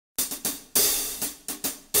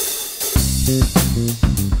Hi,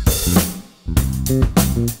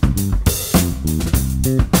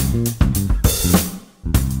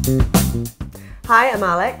 I'm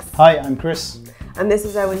Alex. Hi, I'm Chris. And this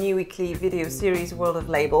is our new weekly video series, World of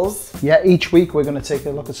Labels. Yeah, each week we're going to take a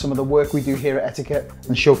look at some of the work we do here at Etiquette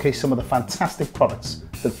and showcase some of the fantastic products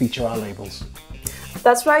that feature our labels.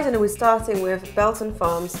 That's right, and we're starting with Belton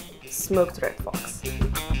Farm's Smoked Red Fox.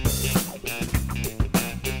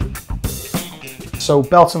 So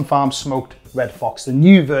Belton Farm Smoked Red Fox, the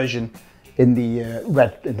new version in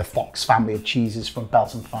the Fox family of cheeses from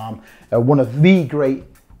Belton Farm, one of the great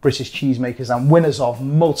British cheesemakers and winners of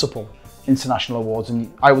multiple international awards,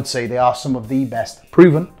 and I would say they are some of the best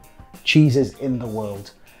proven cheeses in the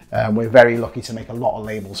world. We're very lucky to make a lot of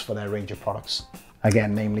labels for their range of products,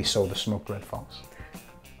 again, namely so the Smoked Red Fox.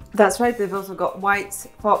 That's right, they've also got White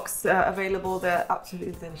Fox available. They're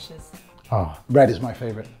absolutely delicious. Oh, red is my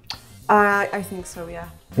favourite. I think so, yeah.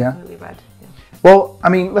 Definitely red. Yeah. Well, I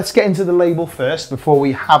mean, let's get into the label first before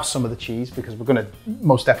we have some of the cheese, because we're going to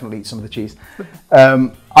most definitely eat some of the cheese.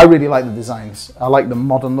 I really like the designs. I like the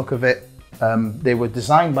modern look of it. They were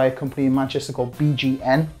designed by a company in Manchester called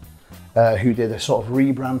BGN, who did a sort of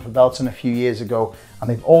rebrand for Belton a few years ago, and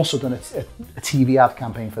they've also done a TV ad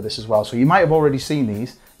campaign for this as well. So you might have already seen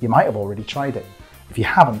these, you might have already tried it. If you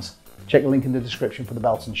haven't, check the link in the description for the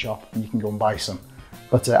Belton shop and you can go and buy some.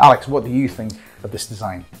 But Alex, what do you think of this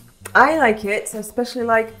design? I like it, especially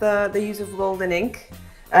like the use of golden ink.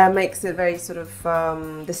 Makes it very sort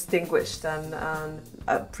of distinguished and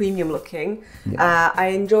premium looking. Yeah. I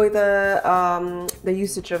enjoy the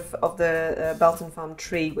usage of the Belton Farm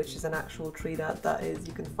tree, which is an actual tree that is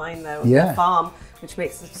you can find there on the farm, which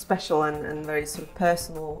makes it special and very sort of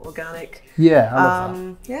personal, organic. Yeah, I love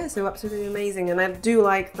that. Yeah, so absolutely amazing, and I do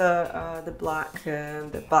like the black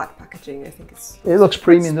packaging. I think it looks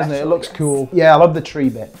premium, doesn't it? It looks cool. Yeah, I love the tree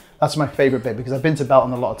bit. That's my favourite bit because I've been to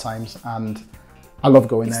Belton a lot of times and I love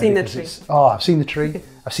going there. Seen the tree. I've seen the tree.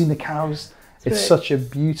 I've seen the cows. It's such a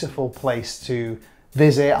beautiful place to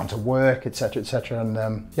visit and to work, etc., etc.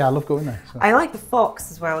 And yeah, I love going there. So. I like the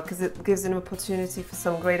fox as well because it gives an opportunity for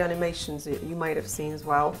some great animations that you might have seen as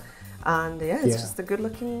well. And yeah, it's just a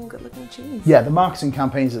good-looking cheese. Yeah, the marketing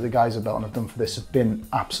campaigns that the guys at Belton have done for this have been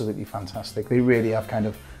absolutely fantastic. They really have kind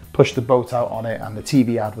of pushed the boat out on it, and the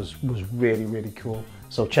TV ad was really, really cool.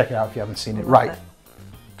 So check it out if you haven't seen it. Right.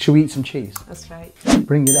 Should we eat some cheese? That's right.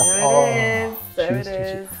 Bring it up. There it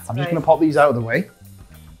is. I'm just going to pop these out of the way.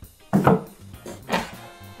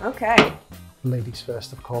 Okay. Ladies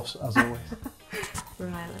first, of course, as always.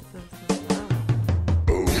 Right, let's have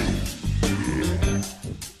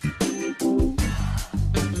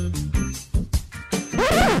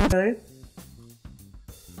some. Okay.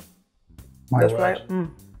 That's right.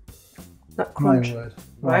 That crunch. My word.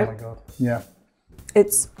 Right? Oh my God. Yeah.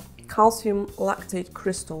 It's calcium lactate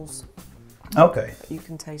crystals. Okay. That you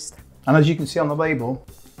can taste. And as you can see on the label,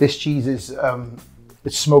 this cheese is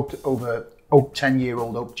it's smoked over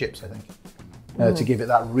 10-year-old oak chips, I think, to give it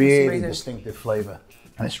that really distinctive flavour.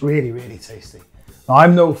 And it's really, really tasty. Now,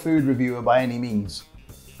 I'm no food reviewer by any means.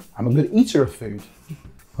 I'm a good eater of food.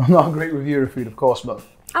 I'm not a great reviewer of food, of course, but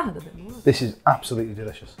I had a bit more. This is absolutely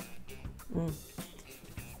delicious.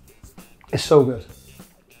 It's so good.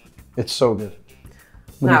 It's so good.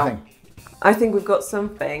 What do you think? I think we've got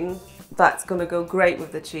something that's going to go great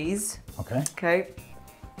with the cheese. Okay. Okay.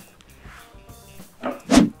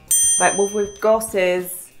 Right, what we've got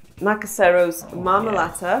is Nakasero's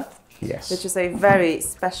Marmalata. Yes. Which is a very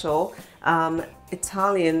special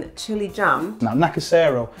Italian chili jam. Now,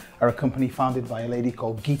 Nakasero are a company founded by a lady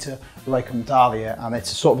called Gita Raikondalia, and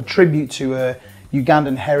it's a sort of a tribute to her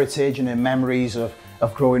Ugandan heritage and her memories of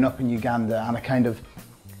growing up in Uganda, and a kind of,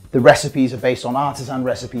 the recipes are based on artisan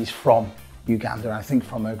recipes from Uganda, I think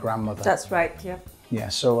from her grandmother. That's right, yeah. Yeah,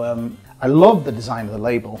 so I love the design of the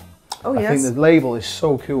label. Oh, yes. I think the label is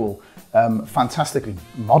so cool. Fantastically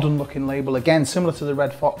modern looking label, again, similar to the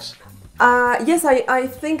Red Fox. Yes, I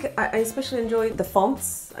think I especially enjoyed the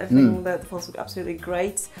fonts. I think that the fonts look absolutely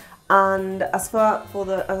great. And as for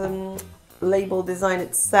the label design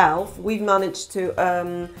itself, we've managed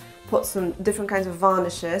to put some different kinds of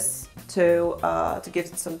varnishes to give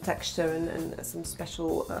it some texture and some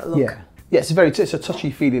special look. Yeah, it's a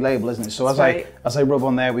touchy-feely label, isn't it? So as I rub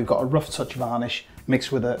on there, we've got a rough touch varnish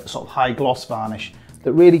mixed with a sort of high gloss varnish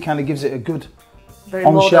that really kind of gives it a good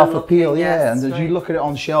on-shelf appeal. Yeah, and as you look at it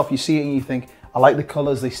on shelf, you see it and you think, I like the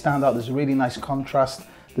colours, they stand out, there's a really nice contrast.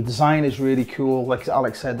 The design is really cool, like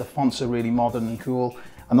Alex said, the fonts are really modern and cool.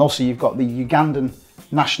 And also you've got the Ugandan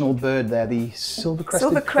national bird there, the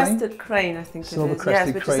silver-crested crane, crane, I think it is.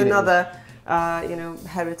 Silver-crested which crane is another you know,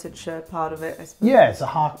 heritage part of it, I suppose. Yeah, it's a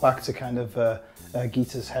hark back to kind of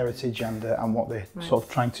Gita's heritage and what they're sort of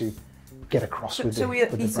trying to get across with the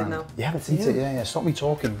brand. Eat it now? Yeah, let's eat it. Yeah. Stop me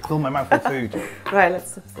talking. Fill my mouth with food. Right,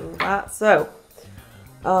 let's do that. So,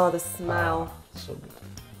 oh, the smell. Oh, so good.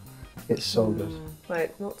 It's so good.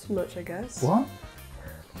 Right, not too much, I guess. What?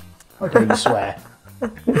 Okay, you swear.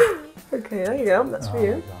 Okay, there you go. That's for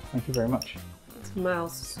you. God, thank you very much. It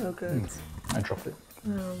smells so good. I dropped it.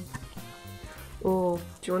 Oh, do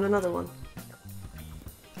you want another one?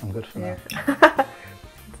 I'm good for now.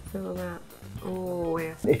 Feel that. Oh,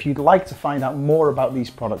 yes. If you'd like to find out more about these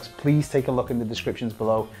products, please take a look in the descriptions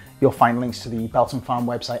below. You'll find links to the Belton Farm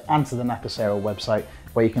website and to the Nakasero website,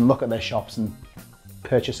 where you can look at their shops and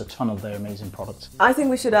purchase a ton of their amazing products. I think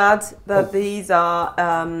we should add that these are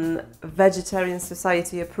Vegetarian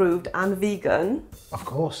Society approved and vegan. Of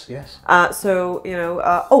course, yes. So, you know,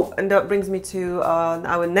 oh, and that brings me to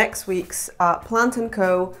our next week's Plant &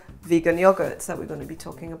 Co. vegan yogurts that we're going to be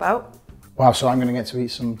talking about. Wow, so I'm going to get to eat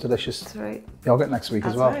some delicious yogurt next week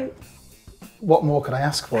as well. Right. What more could I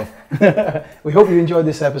ask for? We hope you enjoyed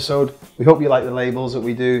this episode. We hope you like the labels that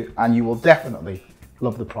we do, and you will definitely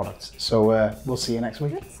love the products. So we'll see you next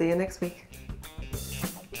week. See you next week.